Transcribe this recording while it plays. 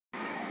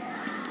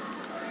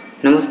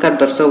नमस्कार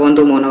दर्शक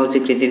बंधु मो नाम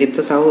कृतिदीप्त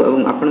साहू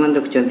और आपण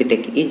देखुं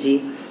टेक इजी।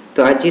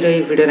 तो आज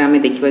भिडियो आम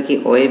देखा कि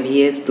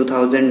OAVS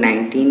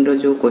 2019 रो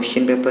जो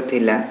क्वेश्चन पेपर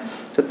थिला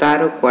तो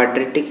तार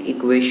क्वाड्रेटिक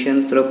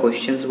इक्वेशंस रो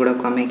क्वेश्चंस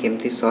गुड़ाक आम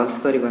केमती सॉल्व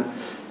करवा।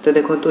 तो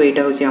देखो तो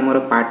यहाँ हूँ आमर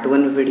पार्ट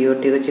 1 वीडियो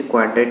ठीक अच्छे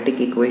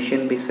क्वाड्रेटिक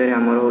इक्वेशन विषय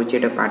आमर हूँ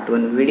पार्ट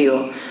 1 वीडियो।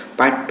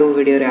 पार्ट 2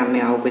 वीडियो आम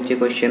आउ किसी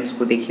क्वेश्चंस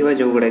को देखा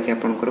जो गुड़ा कि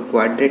आपंकर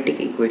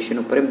क्वाड्रेटिक इक्वेशन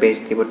उपर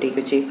बेस्ड थी ठीक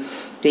अच्छे।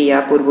 तो या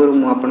पूर्व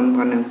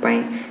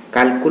मुझे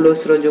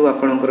कैलकुलस रो जो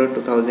आपंकर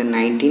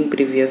 2019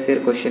 प्रीवियस ईयर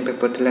क्वेश्चन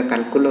पेपर थिला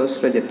कैलकुलस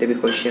रो जते भी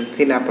क्वेश्चन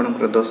थिला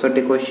आपंकर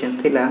 10टी क्वेश्चन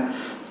थिला।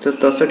 तो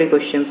 10टी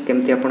क्वेश्चंस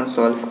केमती आपण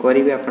सॉल्व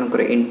करेंगे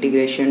आपंकर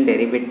इंटीग्रेशन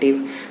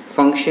डेरिवेटिव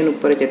फंक्शन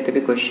उपर जते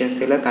भी क्वेश्चंस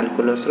थिला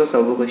कैलकुलस रो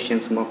सब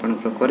क्वेश्चंस मु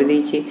आपंकर कर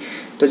देछि।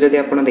 तो जदि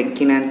आपण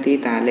देखि नांती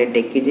ताले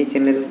टेकिजी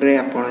चैनल रे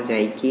आपण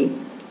जाईकी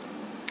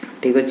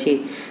ठीक अच्छे।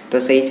 तो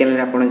सही चैनल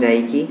आपड़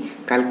जाइए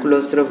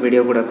कैलकुलस रो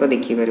वीडियो गुड़ाक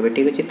देखिपारे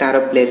ठीक अच्छे। तार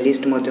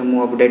प्लेलिस्ट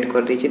मु अपडेट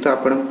कर देछि तो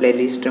आप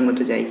प्लेलिस्ट में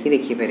जाइए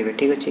देखिपारे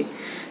ठीक अच्छे।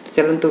 तो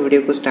चलते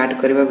वीडियो को स्टार्ट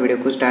करवा। वीडियो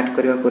को स्टार्ट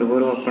करने पूर्व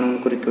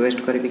आपको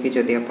रिक्वेस्ट करी कि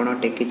जदि आप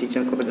टेकिजी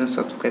चैनल को पर्यटन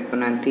सब्सक्राइब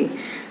करना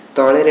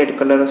तले रेड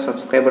कलर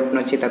सब्सक्राइब बटन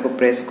अच्छी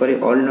प्रेस कर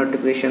ऑल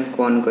नोटिफिकेशन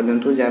को ऑन कर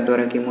दिंतु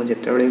जहाँद्वारा कि मुझे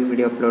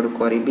वीडियो अपलोड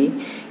करी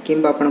कि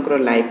आपंकर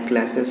लाइव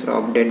क्लासेस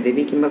अपडेट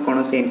देवी कि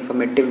कौन से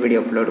इनफॉर्मेटिव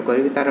वीडियो अपलोड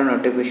करी तार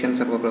नोटिफिकेशन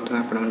सर्वप्रथम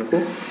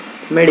आपको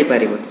मिल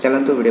पार।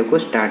 चलते वीडियो को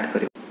स्टार्ट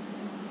कर।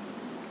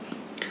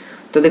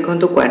 तो देखो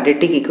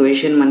क्वाड्रेटिक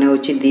इक्वेशन माने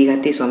होची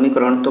द्विघाती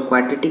समीकरण। तो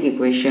क्वाड्रेटिक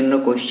इक्वेशन रो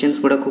क्वेश्चंस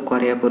गुड़ा को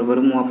करया पूर्व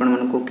मु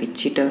आपन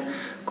किछिटा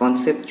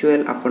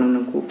कॉन्सेप्चुअल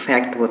आपन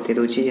फैक्ट बते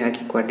दोची जहा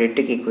कि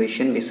क्वाड्रेटिक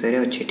इक्वेशन विषय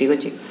अच्छे ठीक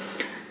अच्छे।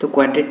 तो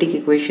क्वाड्रेटिक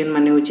इक्वेशन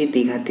माने होची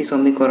द्विघाती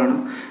समीकरण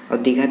और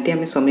द्विघाती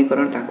आम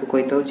समीकरण ताकू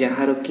कही था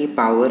जार कि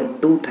पावर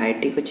 2 थाए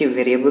ठीक अच्छे।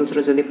 वेरिएबल्स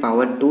रो जदि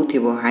पावर 2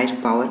 थी हाइस्ट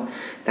पावर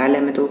ताले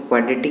आम तो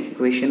क्वाड्रेटिक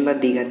इक्वेशन बा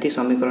द्विघाती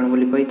समीकरण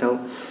बोली कही था।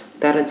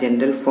 तार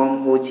जनरल फॉर्म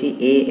होची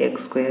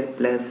ax²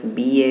 plus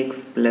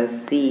bx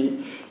plus c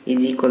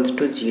is equals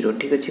to 0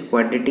 ठीक अच्छे।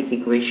 क्वाड्रेटिक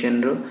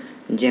इक्वेशन रो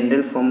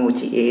जनरल फॉर्म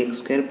होची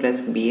ax²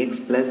 plus bx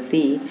plus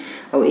c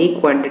और एक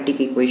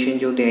क्वाड्रेटिक इक्वेशन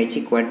जो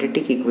दिखाई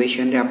क्वाड्रेटिक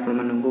इक्वेशन रे आपण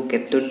मानकु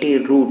केतोटी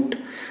रूट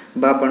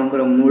बा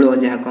आपणकर मूल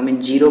जहाँ को आम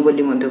 0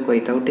 बोली कही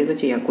था ठीक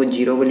अच्छे। या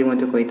 0 बोली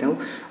कही था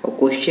और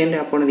क्वेश्चन रे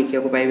आपण देखा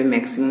पाइबे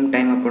मैक्सिमम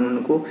टाइम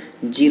आपको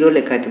 0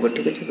 लेखा थी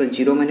ठीक अच्छे। तो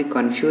 0 माने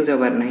कन्फ्यूज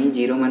हबार ना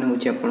 0 माने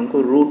होची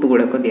आपको रूट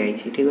गुड़ाक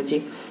दिखाई ठीक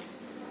अच्छे।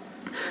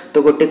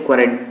 तो गोटे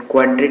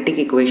क्वाड्रेटिक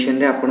इक्वेशन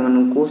रे आपण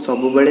मानकु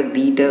सब बेले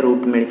दुईटा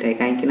रूट मिलता है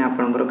कहीं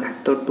आपंकर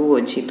घात 2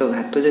 अच्छी तो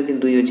घात जदि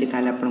 2 अच्छी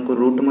ताले आपको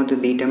रूट मत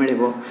दुईटा मिल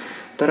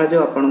तर जो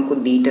आपन को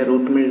दुईटा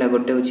रूट मिलला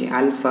गोटे होची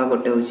अल्फा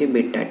गोटे होची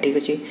बीटा ठीक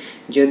अच्छे।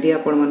 जदि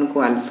आपण मानकु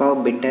अल्फा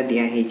और बीटा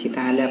दिया हेची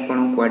ताहाले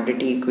आपण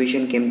क्वाड्रेटिक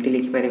इक्वेशन केमती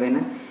लिखि पारिबे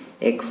ना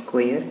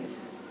x²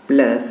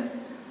 plus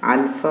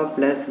alpha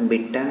plus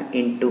beta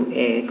into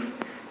x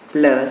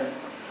plus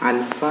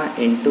alpha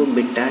into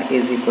beta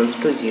is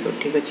equals to 0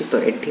 ठीक अच्छे। तो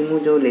एठी मु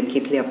जो लिखी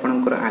थी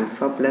आपनकर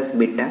अल्फा प्लस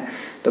बीटा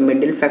तो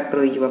मिडिल फैक्टर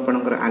हो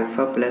आपनकर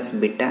अल्फा प्लस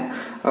बीटा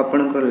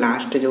आपनकर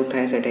लास्ट जो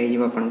थाए सेटा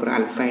हो आपनकर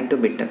अल्फा इंटू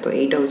बीटा। तो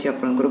यहाँ हूँ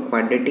आपनकर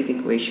क्वाड्रेटिक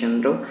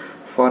इक्वेशन रो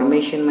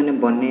फॉर्मेशन माने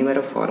बनइबार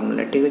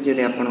फॉर्मूला ठीक है।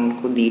 जदि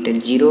आपको दुईटा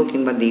 0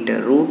 किंबा दुईटा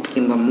रूट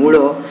किंबा मूल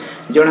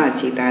जना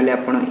अच्छी ताले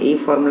आपण ए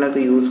फॉर्मूला को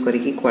यूज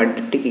करके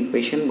क्वाड्रेटिक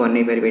इक्वेशन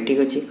बनई पारे ठीक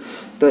अच्छे।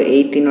 तो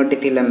यही तीनोटी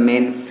थिला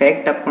मेन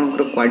फैक्ट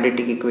आपनकर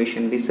क्वाड्रेटिक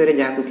इक्वेशन विषय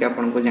जहाँ कि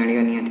आपको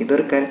जानिबा निहाती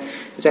दरकार।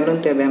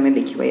 चलते एबे आमे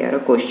देखिबा यार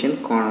क्वेश्चन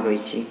कौन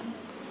रही।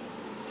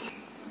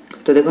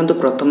 तो देखो तो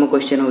प्रथम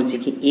क्वेश्चन होची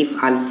कि if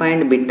alpha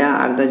and beta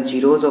are the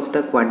zeros of the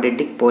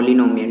quadratic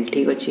polynomial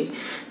ठीक अच्छे।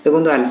 देखो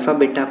तो अल्फा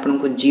बीटा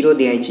आपको 0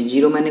 दिखाई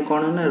 0 माने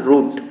कौन ना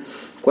root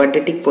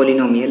quadratic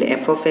polynomial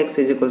f of x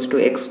is equals to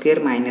x²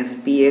 minus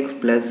px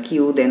plus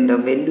q then the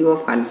value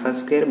of alpha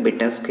square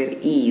beta square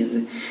is।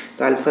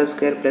 तो alpha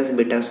square plus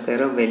beta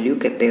square value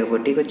केते हो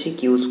ठीक अच्छे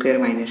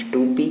q² minus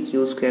 2p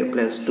q²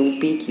 plus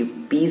 2p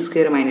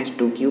p² minus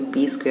 2q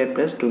p²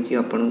 plus 2q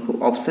आपको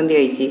option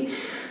दिखाई।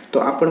 तो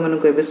आपण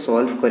मानक एबे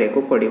सॉल्व करने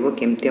को पड़ो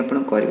केमती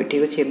आपण करेंगे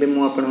ठीक अच्छे। एबे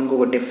मु आपण को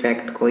गोटे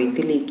फैक्ट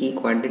कही कि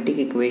क्वाड्रेटिक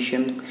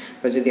इक्वेशन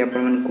जदि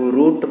आपण को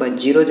रूट बा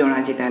 0 जना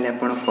अछि ताले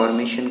आपण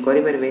फॉर्मेशन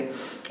करि परबे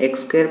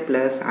x²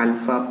 plus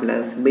alpha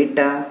plus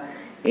beta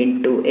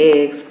into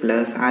x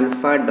plus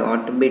alpha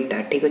dot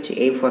beta ठीक अच्छे।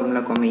 ये फॉर्मूला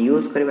को हमें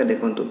यूज करवा।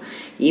 देखो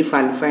if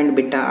alpha and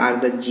beta are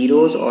the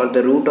zeros और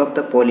the root of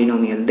the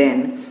polynomial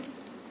then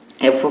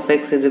f of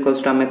x is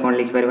equals to आम कौन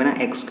लिखिपर ना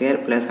x²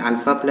 plus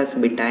alpha plus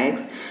beta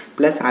x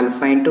plus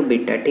alpha into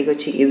beta ठीक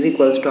अच्छे इज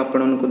इक्वल्स टू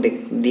आपको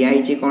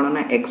दिखाई कौन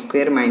ना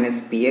x²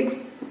 minus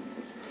px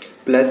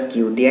plus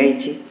q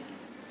दिखाई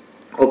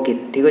ओके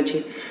ठीक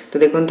अच्छे। तो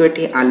देखो तो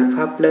ये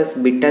अल्फा प्लस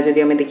बीटा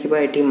जदि आम देखा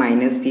ये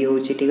माइनस पी हो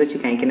ठीक अच्छे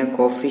कहीं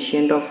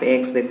कोफिशिएंट ऑफ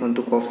एक्स देखो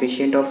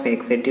कोफिशिएंट ऑफ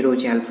एक्स ये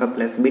रोचे अल्फा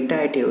प्लस बीटा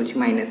ये रोचे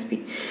माइनस पी।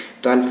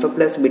 तो अल्फा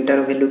प्लस बीटार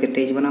वैल्यू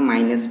केते ना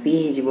माइनस पी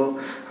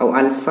हो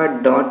अल्फा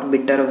डॉट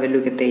बीटार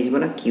वैल्यू केते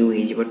ना क्यू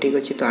हो ठीक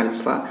अच्छे। तो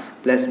alpha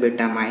plus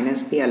beta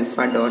minus P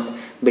alpha dot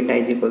beta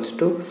is equals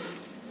to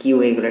Q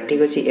हो गला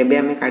ठीक अच्छे एबे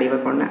आम काढ़ा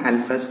कौन ना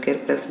alpha square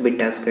plus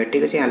beta square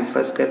ठीक अच्छे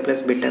alpha square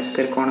plus beta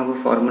square कौन हम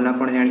फॉर्मूला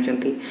आप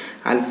जानते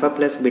alpha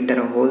plus बीटार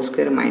whole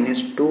square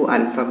minus 2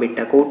 alpha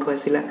beta कौटू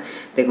आसला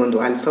देखो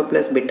अल्फा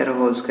प्लस बीटार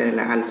होल स्क्वायर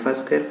है alpha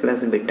square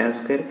plus beta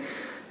square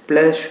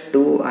plus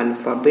 2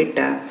 alpha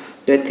beta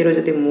तो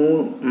एथि मु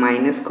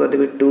माइनस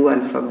करदेवी 2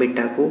 अल्फा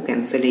बीटा को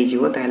कैंसल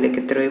होते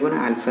केते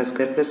रहा alpha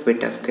square plus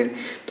beta square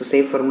तो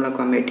सही फॉर्मूला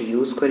को आम ये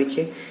यूज करें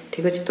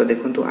ठीक अच्छे तो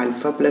देखो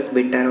अल्फा प्लस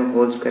बीटार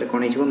होल स्क्वायर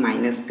कौन हो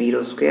माइनस पी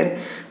रो square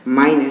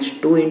minus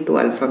 2 into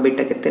alpha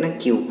beta केते ना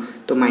क्यू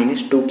तो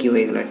माइनस 2 क्यू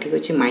हो गला ठीक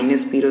अच्छे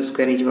माइनस पी रो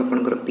स्क्वायर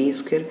हो पी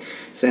स्क्वायर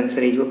सो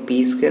आंसर हो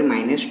पी स्क्वायर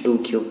माइनस 2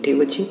 क्यूब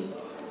ठीक अच्छे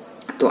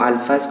तो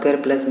alpha square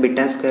plus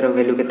beta square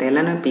value केते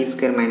हैला ना P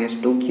square minus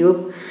 2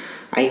 cube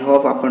I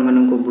hope आपण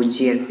मानक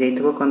बुझी आसी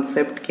जाइथिबो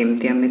कांसेप्ट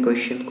केमती आमे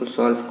क्वेश्चन को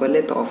सॉल्व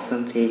कले तो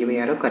ऑप्शन से जे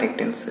यार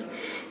करेक्ट आंसर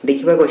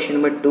देखिबा क्वेश्चन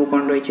नंबर 2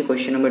 कोन रही छि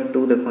क्वेश्चन नंबर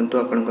 2 देखंतु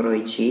आपण को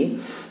रही छि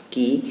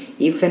कि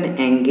if an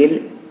angle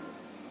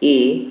A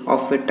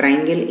of A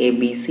triangle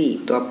ABC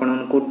तो आपण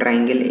को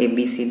ट्रायंगल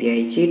एबीसी दिया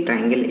छि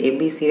ट्रायंगल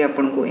एबीसी रे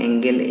आपण को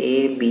एंगल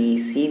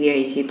एबीसी दिया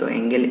छि तो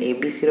एंगल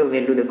एबीसी रो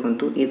वैल्यू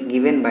देखंतु is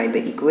given by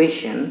the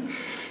equation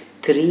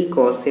 3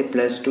 cos a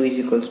plus 2 is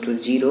equals to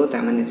 0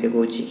 तामाने से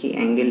कहूँ कि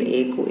एंगल ए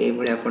को ए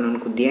भाई आपन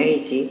को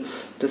दिखाई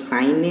तो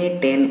sin a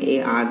tan a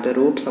are the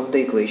roots of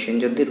the equation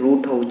जदि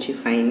रूट हो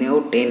sin a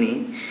और tan a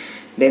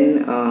then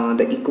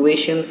the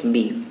equations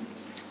b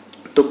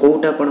तो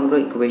कोटा आपन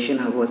इक्वेशन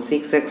हम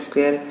 6x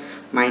square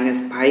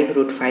minus 5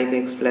 root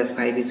 5x plus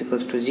 5 is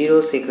equals to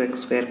 0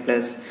 6x square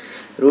plus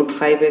root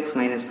 5x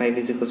minus 5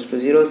 is equals to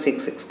 0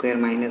 6x square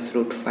minus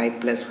root 5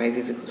 plus 5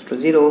 is equals to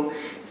 0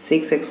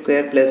 6x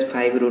square plus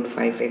 5 root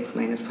 5x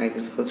minus 5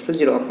 is equals to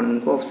 0 अपन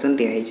को option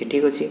दिया है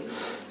ठीक अच्छे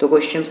तो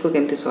questions को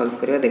केमती solve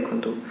करवा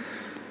देखंतु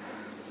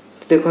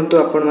देखंतु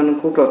आपण मन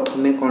को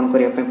प्रथमे कोन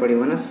करिया पे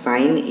पड़िबो ना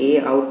sin a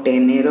आउ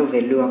tan a रो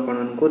वैल्यू आपण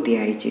को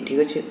दिया है ठीक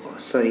अच्छे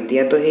सॉरी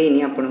दिया तो है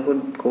नहीं आपण को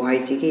कोहाई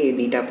छि कि ए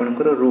दीटा आपण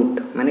को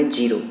रूट माने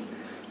 0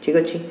 ठीक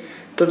अच्छे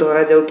तो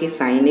धरा जाऊ कि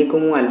sin a को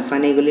मु अल्फा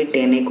नहीं गली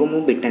tan a को मु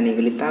बीटा नहीं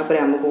गली तापर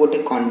हमको गोटे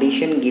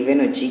कंडीशन गिवन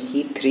अछि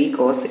कि 3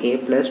 cos a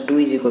plus 2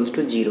 is equals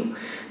to 0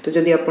 तो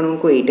जदि आपन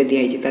को एटा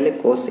दिया है ताले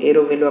cos a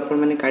रो वैल्यू आपन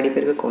माने काढी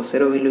परबे cos a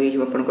रो वैल्यू ही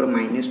आपन को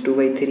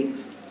 -2/3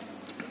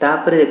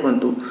 तापर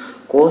देखंतु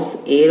cos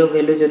a रो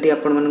वैल्यू जदि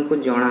आपन मन को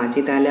जणा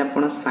अछि ताले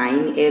आपन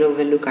sin a रो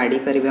वैल्यू काढी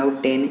परबे आ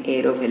tan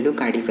a रो वैल्यू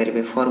काढी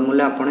परबे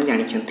फार्मूला आपन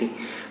जानि छथि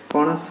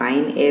कोन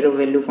sin a रो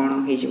वैल्यू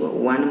कोन हे जिवो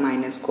 1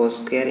 minus cos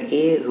square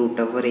a root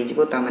over हे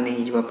जिवो ता माने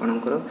हे जिवो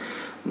आपनकर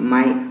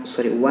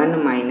 1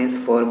 माइनस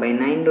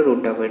 4/9 रो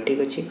रूट ओवर ठीक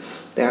अछि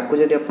तो याकू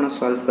जदि आपण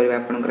सॉल्व करबे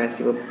आपनकर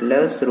आसीबो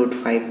प्लस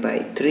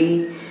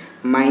 √5/3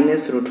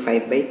 माइनस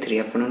 √5/3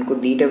 आपनको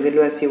दीटा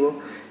वैल्यू आसीबो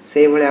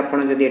से भले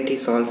आपण जदि एठी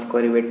सॉल्व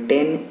करिवे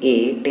tan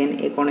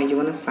a कोन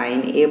हिजबो ना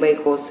sin a by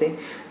cos a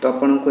तो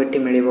आपण को एठी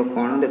मिलिबो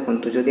कोन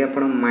देखंतु जदि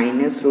आपण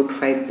माइनस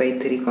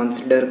 √5/3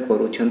 कंसीडर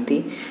करूछंती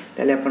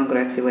ताले आपण को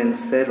आसीबो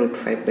आंसर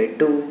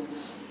 √5/2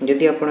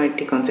 जदि आपण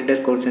एठी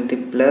कंसीडर करूछंती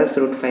प्लस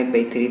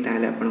 √5/3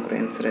 ताले आपण को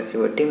आंसर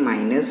आसीबो एठी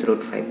माइनस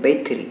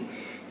 √5/3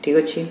 ठीक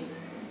अछि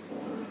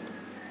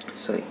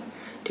सॉरी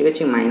ठीक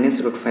अच्छे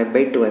माइनस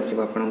 √5/2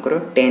 आसो आपंकर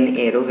tan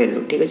a रो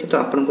वैल्यू ठीक अच्छे तो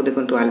आपन को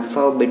देखो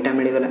अल्फा और बीटा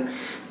मिलगला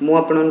मु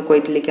आपन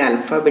कही कि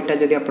अल्फा बीटा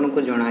जदि आपन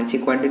को जना अछि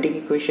क्वाड्रेटिक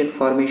इक्वेशन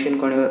फॉर्मेशन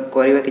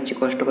करबा किछि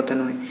कष्ट कथा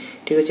न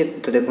ठीक अच्छे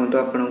तो देखो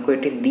आपन को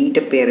एठी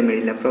दीटा पेयर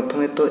मिलला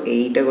प्रथमे तो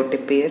एटा गोटे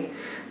पेयर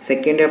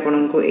सेकेंड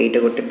आपन को एटा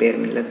गोटे पेयर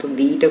मिलला तो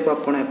दीटा को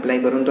आपन अप्लाई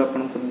करंतु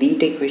आपन को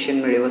दीटा इक्वेशन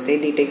मिलबो से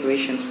दीटा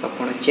इक्वेशंस को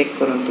आपन चेक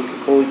करंतु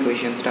कि को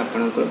इक्वेशंस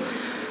आपन को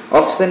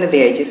ऑप्शन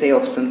दिखाई से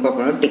ऑप्शन को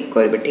आप टिक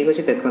करेंगे ठीक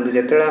अच्छे देखो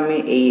जो आम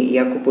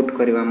या पुट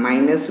करवा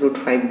माइनस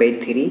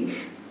 √5/3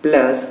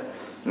 प्लस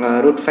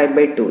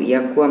 √5/2 या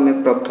आम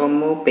प्रथम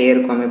पेयर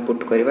को आम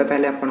पुट करवा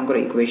ताले आपनकर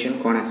इक्वेशन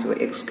कौन आसो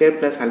x²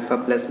 plus alpha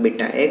plus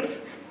beta x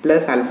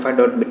plus alpha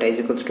dot beta is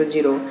equals to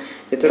 0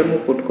 जो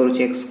मुझे put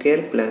करुँचे x²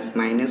 plus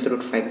minus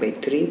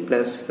 √5/3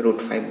 plus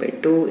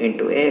 √5/2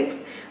 into x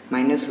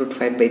minus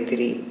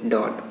 √5/3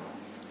 dot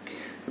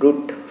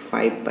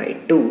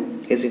 √5/2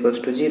 is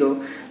equals to 0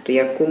 तो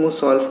या को मु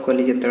सॉल्व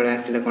कली जतले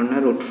आसिला कोन ना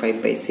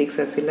 √5/6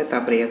 आसिला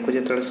तापर या को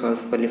जतले सॉल्व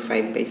कली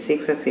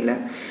 5/6 आसिला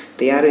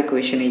तो यार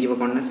इक्वेशन हे जिवो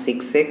कोन ना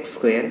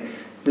 6x²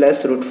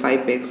 plus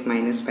 √5x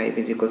minus 5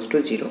 is equals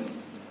to 0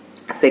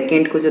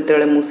 second को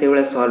जतले मु से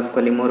वाला सॉल्व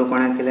कली मोर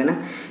कोन आसिला ना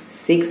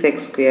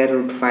 6x²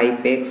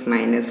 √5x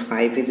minus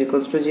 5 is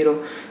equals to 0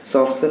 so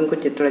option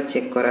को जतले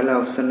चेक कराला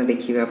ऑप्शन ने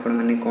देखिबे आपण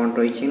माने कोन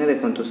रही छी ना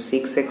देखंतु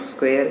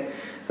 6x²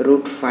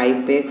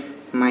 √5x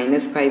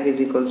minus 5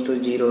 is equals to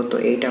 0 तो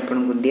एटा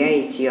आपन को दिया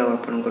हिची आ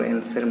आपन को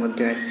आंसर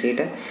मध्ये आछि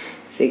एटा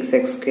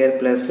 6x²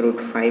 plus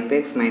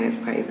 √5x minus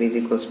 5 is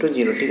equals to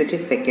 0 ठीक अछि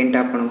सेकंड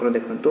आपन को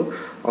देखंतु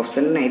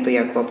ऑप्शन नै तो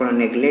या को आपन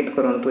नेग्लेक्ट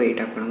करंतु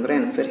एटा आपन को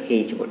आंसर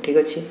हे जिवो ठीक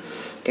अछि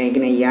काहे कि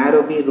नै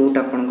यारो भी रूट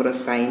आपन को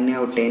sin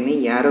आ tan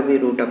यारो भी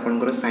रूट आपन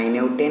को sin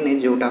आ tan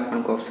जोटा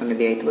आपन को ऑप्शन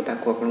दिया हितबो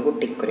ताको आपन को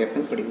टिक करिया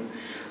पे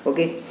पड़िबो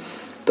ओके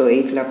तो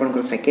ये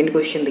आपंकर सेकेंड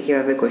क्वेश्चन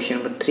देखिए क्वेश्चन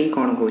नंबर 3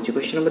 कौन कौन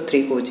क्वेश्चन नंबर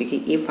 3 कौन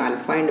कि if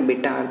alpha and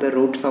beta are the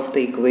roots of the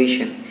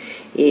equation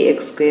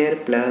ax square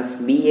plus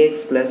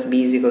bx plus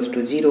b is equals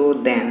to 0,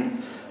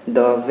 then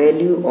the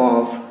value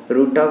of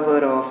root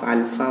over of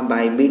alpha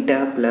by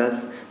beta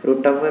plus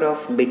root over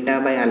of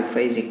beta by alpha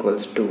is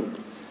equals to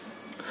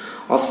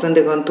option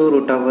देखो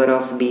root over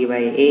of b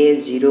by a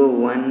 0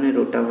 1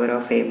 root over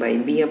of a by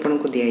b आपन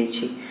को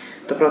दिया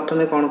तो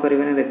प्रथम कौन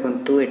करेंगे ना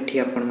देखो ये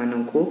आपण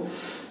मानू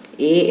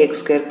ए x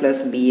square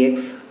plus B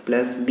x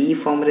plus B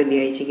form रे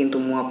दिया किंतु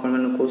मु आपण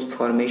मानू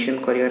फॉर्मेशन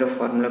करिवार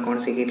फॉर्मूला कौन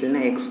शिखी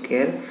ना x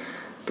square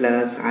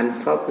plus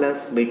alpha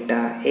plus beta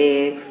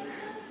x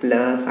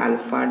plus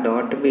alpha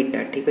dot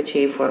beta ठीक अच्छे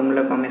ये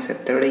फॉर्मूला को आम से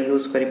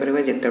यूज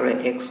करें जिते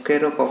एक्स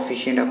स्क्वायर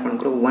कोफिशिएंट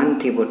आपंकर 1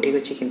 थी ठीक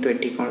अच्छे किंतु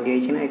ये कौन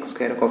दिखाई ना एक्स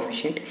स्क्वायर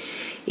कोफिशिएंट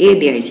ए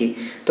दिखाई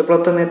तो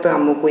प्रथम तो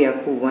आमको या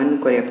 1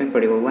 करने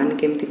पड़ो 1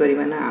 केमती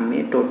करवा ना आम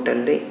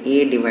टोटाल रे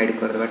ए डिवाइड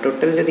करदे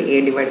टोटाल जब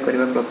ए डिवाइड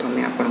करवा प्रथम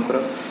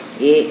आपंकर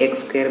ए एक्स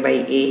स्क्वायर बै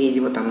ए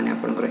हो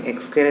आपंकर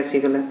x square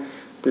आसीगला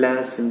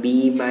plus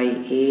B bye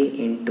A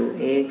into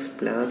x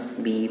plus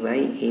B bye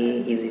A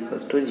is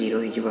equals to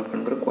 0 हो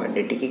आपंकर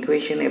क्वाड्रेटिक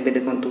इक्वेशन एबे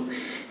देखंतु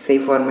से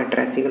फॉर्मेट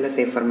आसीगला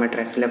से फॉर्मेट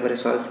आसला पर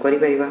सॉल्व करि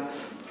परिबा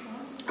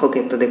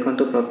ओके तो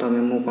देखंतु प्रथम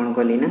मु कोन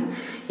कली ना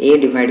ए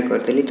डिवाइड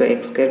करदेली तो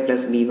x square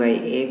plus B bye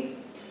A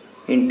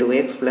into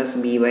x plus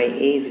B bye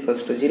A is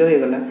equals to 0 हो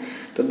गला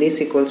तो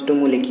दिस इक्वल्स टू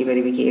मु लिखि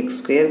परिबी कि x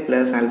square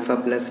plus alpha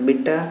plus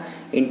beta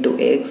into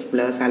x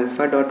plus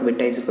alpha dot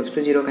beta is equals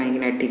to 0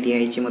 कहीं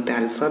दिखाई मत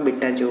alpha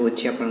beta जो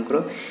अच्छी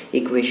आपंकर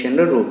इक्वेशन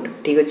रूट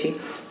ठीक अच्छे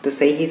तो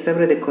सही हिसाब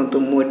से देखो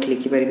मुझे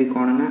लिखिपारि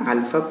कौन ना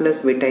alpha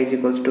plus beta is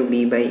equals to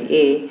be bye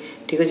ए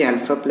ठीक अच्छे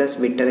अल्फा प्लस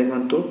बीटा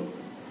देखो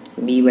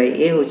बी बाय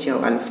ए हो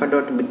alpha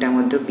dot beta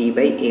B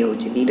bye ए हो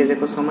दीटा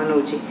जाक सामान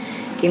हो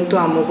किंतु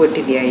आमको ये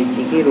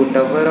दिखाई कि root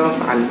over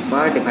of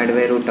alpha divide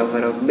by root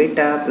over of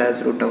beta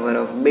plus root over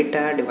of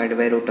beta divide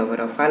by root over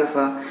of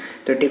alpha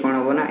तो ये कौन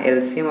हम ना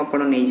एलसीएम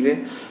आपड़ नहीं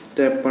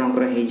तो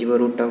आपंकर हो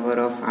root over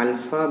of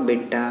alpha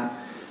beta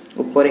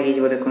ऊपर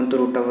हो देखो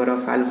रूट ओवर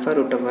ऑफ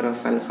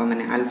अल्फा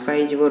माने अल्फा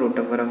हो root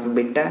over of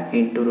beta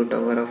into root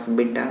over of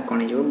beta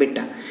कौन हो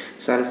beta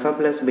so alpha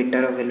plus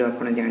बीटार value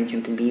आप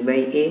जानते बी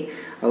बाय ए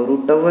और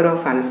root over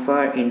of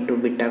alpha into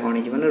beta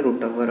कौन हो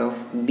root over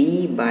of B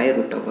by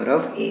root over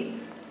of ए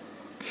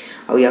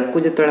आउ या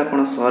जो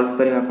आप सॉल्व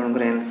करेंगे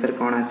आपंकर आंसर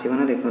कौन आसो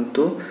ना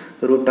देखो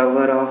root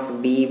over of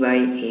B bye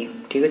ए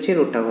ठीक अच्छे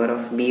root over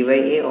of B bye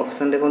A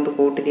option देखो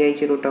कौट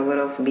दिखाई root over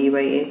of B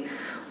bye A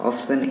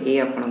option A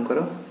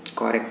आपंकर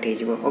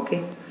करेक्ट हो ओके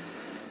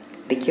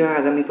देखिए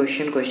आगामी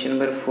क्वेश्चन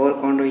नंबर 4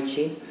 कौन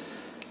रही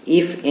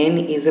if N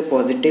is a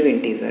positive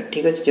integer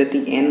ठीक अच्छे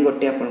जदि एन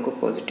गोटे आपको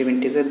पॉजिटिव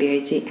इंटीजर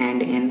दिखाई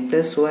and N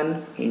plus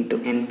 1 into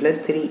N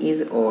plus 3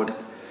 is odd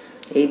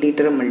ये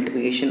दुटार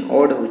मल्टीप्लिकेशन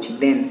ऑड हो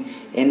then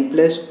n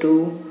plus 2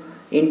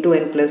 into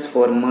n plus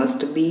 4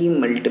 must be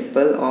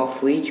multiple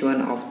of which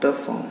one of the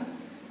form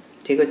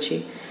ठीक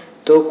अच्छे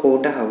तो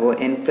कौटा हम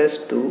n plus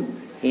 2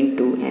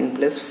 into n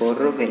plus 4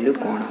 रो value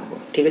कौन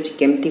हम ठीक अच्छे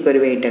केमती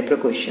करेंगे ये टाइप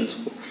क्वेश्चंस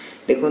को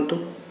देखो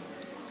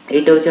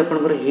यहाँ हूँ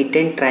आपंकर hit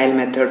and trial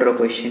method row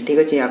question ठीक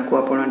अच्छे या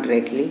आप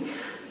डायरेक्टली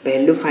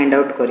वैल्यू फाइंड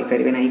आउट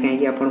करेंगे ना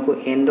कहीं आपको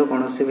एन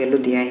रो सी वैल्यू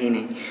दिया ही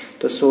ना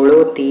तो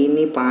 16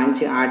 3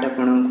 5 8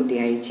 आपको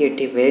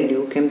दिखाई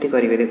वैल्यू केमती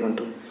करेंगे देखो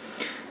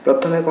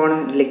प्रथम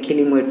कौन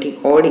लिखिली मुझे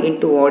odd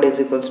into odd is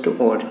equals to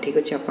odd ठीक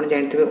अच्छे आप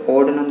जानते हैं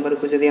ऑड नंबर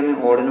को जब आम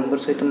ऑड नंबर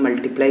सहित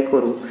मल्टीप्लाई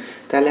करूँ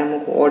ताले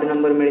आमको ऑड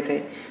नंबर मिलता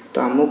है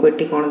तो आमको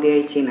ये कौन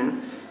दिखाई ना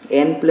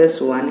n plus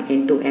 1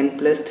 into N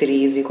plus 3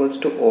 is equals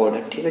to odd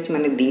ठीक अच्छे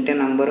मैंने दुईटा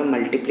नंबर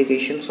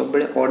मल्टीप्लिकेशन सब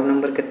ऑड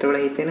नंबर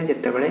केतबेले होता है ना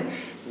जितेबाला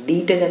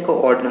दुईटा जाक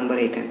ऑड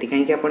नंबर होता है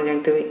कहीं आप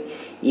जानते हैं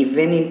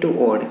इवेन इंटू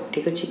ऑड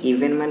ठीक अच्छे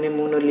इवेन माने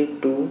मु नेली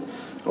 2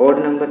 ऑड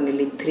नंबर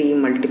नेली 3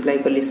 मल्टीप्लाई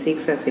कली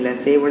 6 आसला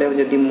से भाया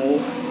जदि मु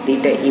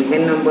दुईटा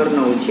इवेन नंबर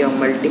नौची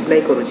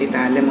मल्टीप्लाई करुँची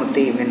ताले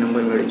मते इवेन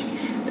नंबर मिलूँ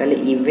ताले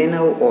इवेन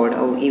आउ ऑड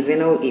आउ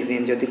इवेन आउ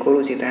इवेन जदि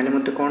करुँची ताले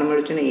मते कौन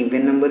मिलूँ ना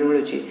इवेन नंबर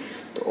मिलूँ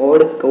तो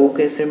ऑड कौ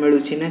केस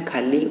मिलूँ ना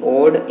खाली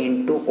ऑड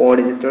इंटू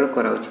ऑड जो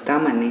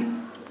कराऊँ माने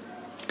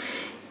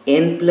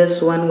n प्लस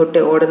 1 गोटे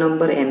ऑड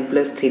नंबर n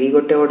प्लस 3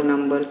 गोटे ऑड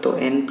नंबर तो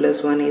n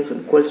plus 1 is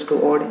equals to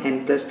odd n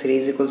plus 3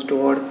 is equals to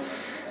odd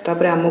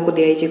तापर आमको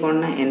दिखाई कौन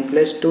ना n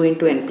plus 2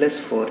 into N plus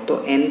 4 तो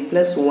n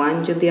प्लस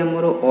 1 जदि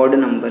आमर ऑड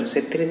नंबर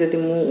से जदि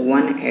मु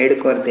 1 ऐड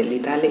करदेली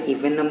ताले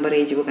इवेन नंबर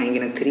हो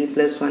कहीं 3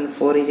 प्लस 1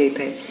 4 हो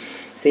जाए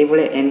से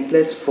भाई n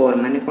प्लस 4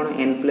 माने कौन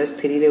n प्लस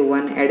 3 रे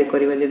 1 ऐड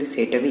करवा जदि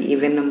सेटा भी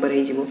इवेन नंबर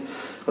हो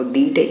और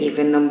दुईटा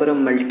इवेन नंबर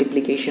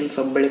मल्टीप्लिकेशन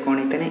सब बेले कौन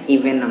होता है ना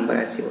इवेन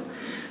नंबर आसीबो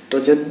तो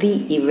जदि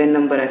इवेन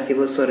नंबर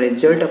आसीबो सो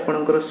रिजल्ट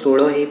आपणकर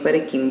 16 हो पारे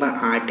किंबा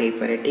 8 हो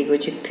पारे ठीक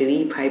अच्छे 3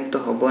 5 तो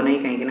हम ना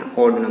कहीं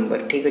ऑड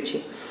नंबर ठीक अच्छे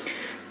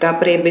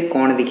तापर एबे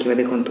कौन देखिए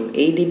देखो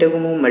यही दुईटा को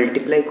मुझे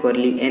मल्टीप्लाई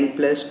करली n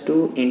plus 2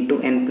 into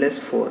N plus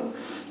 4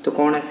 तो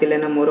कौन आसला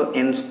ना मोर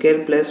n square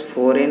plus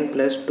 4n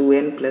plus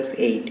 2n plus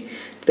 8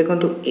 देखो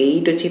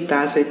 8 अच्छी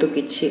ता सहित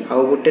किसी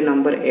आउ गोटे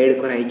नंबर ऐड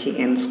कराई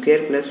n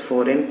square plus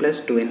 4n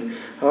plus 2n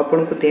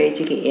आपन को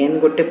दिखाई कि n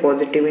गोटे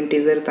पॉजिटिव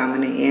इंटीजर ता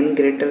माने n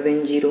ग्रेटर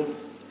देन 0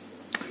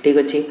 ठीक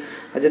अच्छे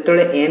जो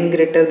n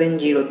ग्रेटर देन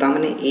 0 ता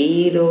माने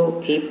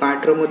ए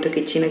पार्ट रो मते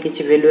किछि ना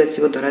किछि वैल्यू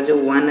आसीबो धरा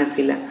जो 1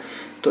 आसीला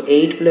तो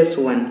 8 प्लस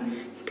 1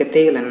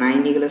 केते गला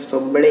 9 ही गला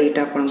सब बेले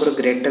एटा आपनकर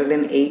ग्रेटर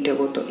देन 8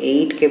 हेबो तो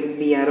 8 के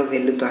भी यार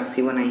वैल्यू तो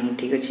आसीबो नाही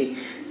ठीक अछि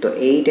तो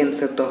 8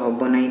 आंसर तो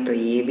हबो नाही तो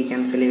ये भी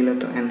कैंसिल हो गला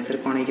तो आंसर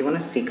कोन हे जबो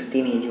ना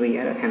 16 हे जबो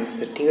यार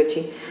आंसर ठीक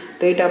अछि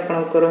तो एटा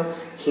आपनकर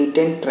hit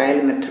and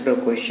trial method row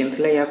question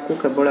थिला या को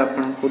केवल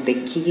आपनको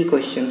देखि की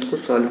क्वेश्चंस को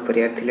सॉल्व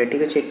करियार थिला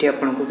ठीक अछि एठी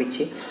आपनको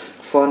किछि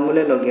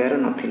फार्मूला लगायार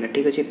नथिला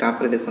ठीक अछि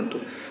तापर देखंतु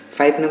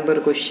 5 नंबर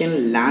क्वेश्चन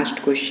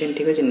लास्ट क्वेश्चन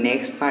ठीक अछि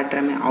नेक्स्ट पार्ट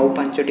रे में आउ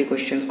पांचटी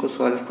क्वेश्चंस को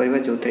सॉल्व करबा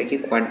जोतरे कि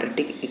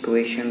क्वाड्रेटिक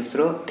इक्वेशंस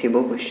रो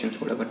थिबो क्वेश्चंस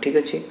गुडा ठीक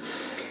अछि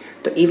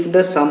तो if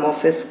the sum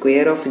of a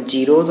square of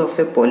zeros of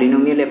a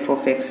polynomial f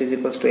of x is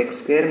equals to x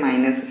square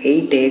minus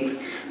 8x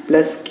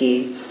plus k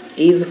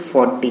is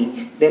 40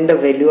 then the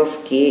value of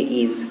k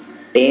is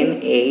 10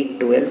 8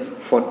 12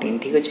 14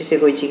 ठीक अछि से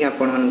कहै छी कि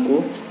आपण मन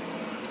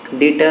को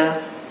डेटा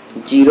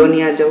जीरो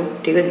निया जाऊ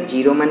ठीक है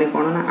जीरो माने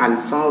कोन ना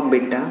अल्फा और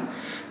बीटा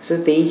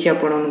सो देई छी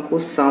आपण मन को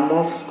सम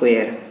ऑफ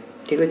स्क्वायर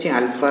ठीक अछि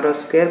अल्फा रो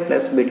स्क्वायर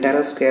प्लस बीटा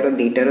रो स्क्वायर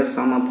बीटा रो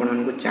सम आपण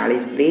मन को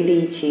 40 दे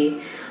देई छी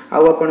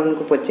आउ आपण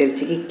को पचारि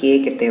कि के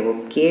केते हो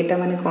केटा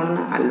माने कोन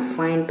ना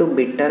अल्फा इनटू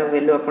बीटा रो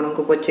वैल्यू आपण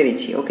को पचारि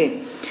छी ओके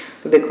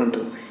तो देखंतु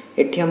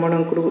एठी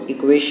आपण को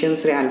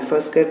इक्वेशंस रे alpha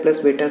square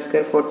plus beta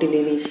square 40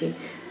 दे दी छी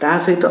ता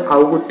सहित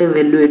आउ गोटे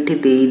वैल्यू एठी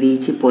दे दी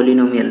छी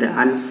पॉलिनोमियल रे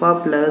alpha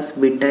plus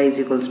beta is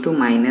equals to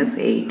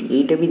 -8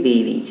 एटा भी दे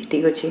दी छी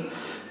ठीक अछि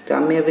तो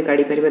हमें अभी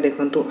काढी परिबा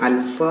देखंतु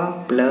अल्फा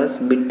प्लस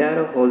बीटा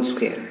रो होल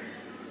स्क्वायर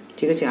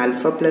ठीक है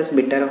अल्फा प्लस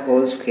बीटा रो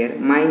whole square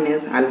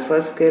minus alpha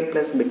square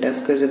plus beta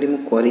square जदि मु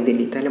करि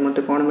देली ताले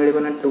मते कोन मिलिबो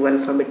ना 2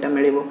 अल्फा बीटा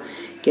मिलिबो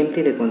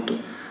केमती देखंतु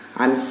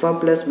अल्फा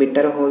प्लस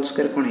बीटा रो होल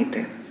स्क्वायर कोन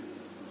हेते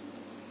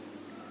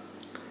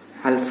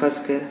alpha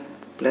square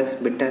plus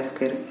beta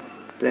square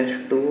plus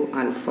 2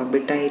 alpha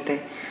beta हेते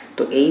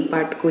तो एई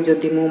पार्ट को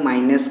जदि मु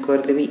माइनस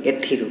कर देबी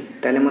एथिरु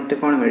ताले मते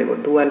कोन मिलिबो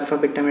 2 अल्फा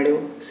बीटा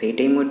मिलिबो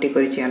सेटै मोटी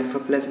करिछि alpha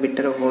plus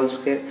beta row whole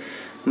square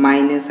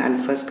minus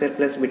alpha square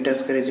plus beta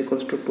square is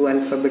equals to 2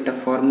 alpha beta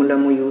formula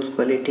मु यूज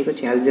कली ठीक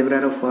अछि अलजेब्रा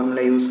रो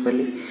फार्मूला यूज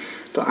कली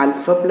तो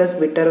अल्फा प्लस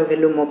बीटा रो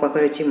वैल्यू मो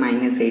पाखरे अछि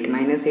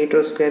 -8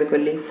 रो स्क्वायर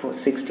कली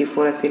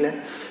 64 आसिला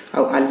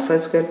आ alpha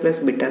square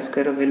plus beta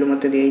square rho value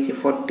मते देई छी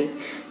 40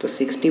 तो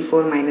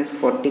 64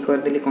 - 40 कर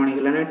देली कोन हे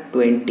गेला ना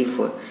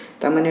 24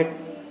 ता माने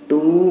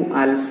 2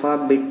 अल्फा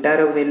बीटा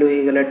रो वैल्यू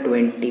हे गेला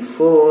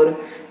 24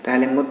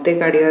 ताले मते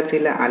काढियार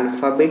थिला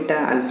अल्फा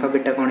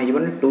बीटा कोन हे जबो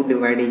ना 2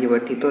 डिवाइड हे जबो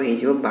ठी तो हे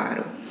जबो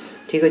 12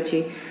 ठीक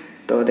अछि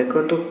तो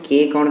देखो तो k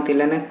कोन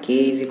थिला ना k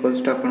इज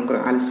इक्वल्स टू आपन को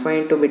अल्फा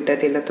इनटू बीटा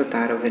थिला तो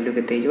तार वैल्यू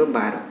केते हे जबो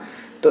 12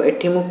 तो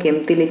एठी मु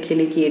केमती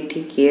लिखिली कि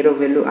एठी k रो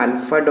वैल्यू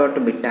अल्फा डॉट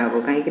बीटा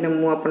हो काहे कि ना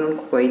मु आपन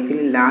को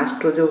कहितली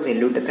लास्ट रो जो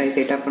वैल्यू ता थाई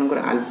सेटा आपन को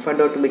अल्फा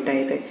डॉट बीटा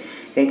हेते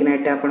काहे कि ना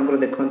एटा आपन को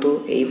देखंतु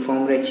ए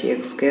फॉर्म रे छी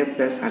x square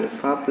plus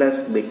alpha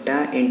plus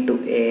beta into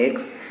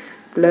x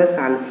plus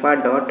alpha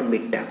dot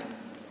beta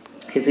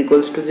is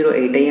equals to 0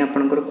 एटा ही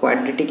आपन को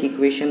क्वाड्रेटिक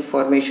इक्वेशन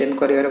फॉर्मेशन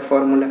करिवार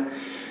फार्मूला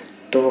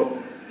तो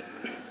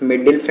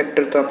मिडिल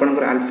फैक्टर तो आपन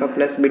को अल्फा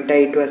प्लस बीटा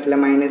इटू आसला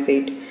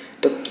 -8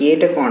 तो k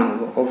टा कोन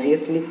हो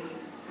obviously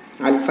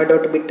alpha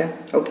dot beta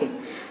okay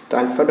तो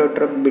अल्फा डॉट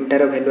रो बीटा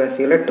रो वैल्यू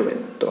आसी गला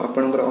 12 तो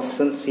आपन को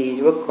ऑप्शन सी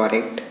इज वो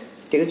करेक्ट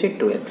ठीक अछि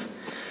 12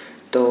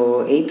 तो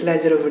एइतला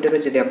जरो वीडियो रे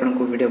जदि आपन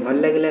को वीडियो भल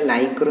लागला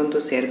लाइक करंतु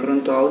शेयर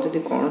करंतु आउ जदि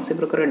कोनोसी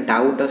प्रकार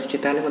डाउट आछी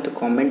ताले मते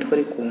कमेंट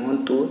करी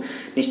कहंतु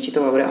निश्चित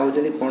भाव रे आउ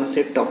जदि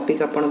कोनोसी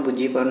टॉपिक आपन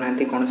बुझी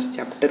परनांती कोनोसी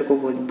चैप्टर को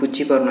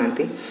बुझी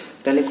परनांती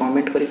ताले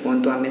कमेंट करी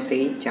कहंतु आमे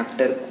सेही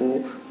चैप्टर को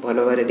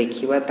भलो बारे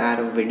देखिबा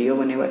तार वीडियो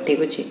बनेबा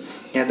ठीक अछि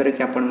यादर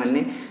कि आपन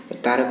माने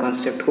तार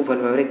कांसेप्ट को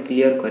भलो बारे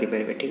क्लियर करि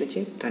परबे ठीक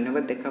अछि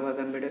धन्यवाद देखा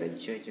आगामी वीडियो रे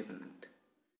जय जगन्नाथ।